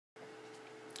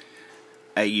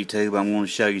Hey YouTube, I'm going to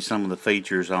show you some of the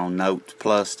features on Notes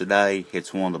Plus today.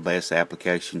 It's one of the best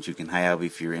applications you can have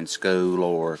if you're in school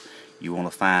or you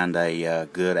want to find a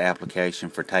good application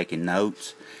for taking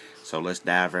notes. So let's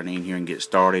dive right in here and get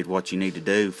started. What you need to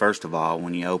do, first of all,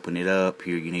 when you open it up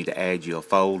here, you need to add you a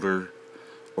folder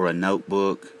or a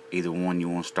notebook. Either one you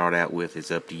want to start out with, it's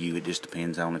up to you. It just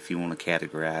depends on if you want to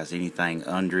categorize anything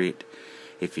under it.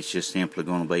 If it's just simply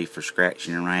going to be for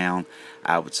scratching around,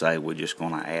 I would say we're just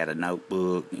going to add a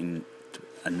notebook, and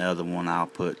another one I'll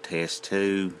put test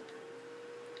 2.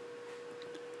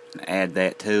 Add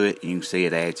that to it, and you can see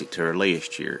it adds it to our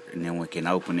list here. And then we can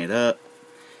open it up.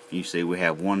 You see we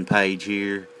have one page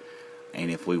here,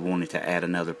 and if we wanted to add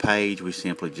another page, we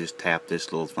simply just tap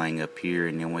this little thing up here,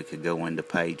 and then we could go into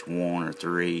page 1 or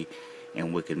 3,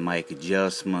 and we could make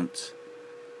adjustments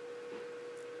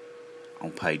on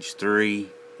page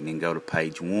 3, and then go to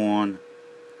page 1.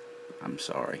 I'm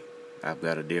sorry, I've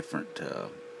got a different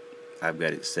I've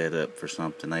got it set up for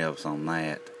something else on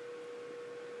that.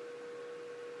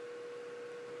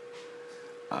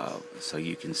 So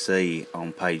you can see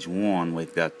on page 1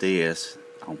 we've got this,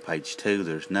 on page 2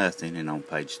 there's nothing, and on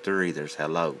page 3 there's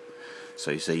hello.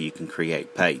 So you see you can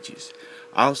create pages.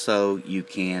 Also you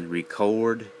can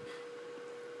record.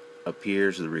 Up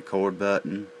here's the record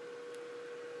button,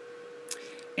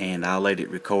 and I'll let it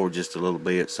record just a little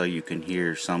bit so you can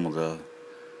hear some of the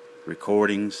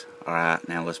recordings. Alright,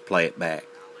 now let's play it back.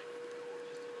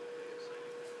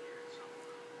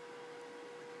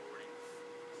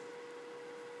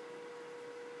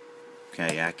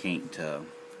 Okay, I can't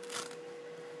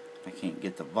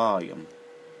get the volume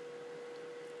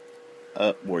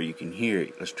up where you can hear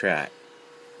it. Let's try it.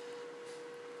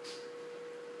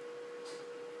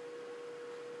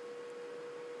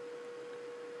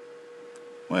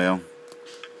 Well,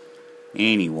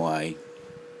 anyway,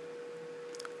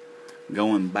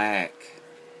 going back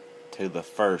to the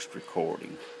first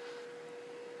recording.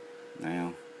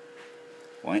 Now,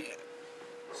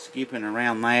 skipping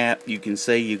around that, you can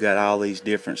see you got all these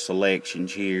different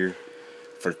selections here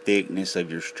for thickness of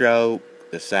your stroke,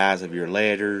 the size of your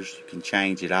letters. You can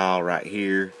change it all right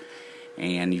here,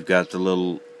 and you've got the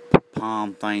little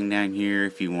palm thing down here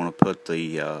if you want to put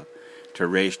the to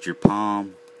rest your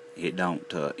palm. It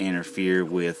don't interfere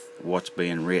with what's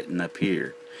being written up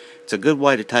here. It's a good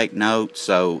way to take notes,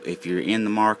 so if you're in the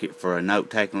market for a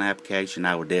note-taking application,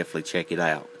 I would definitely check it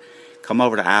out. Come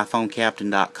over to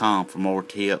iPhoneCaptain.com for more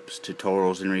tips,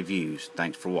 tutorials, and reviews.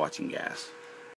 Thanks for watching, guys.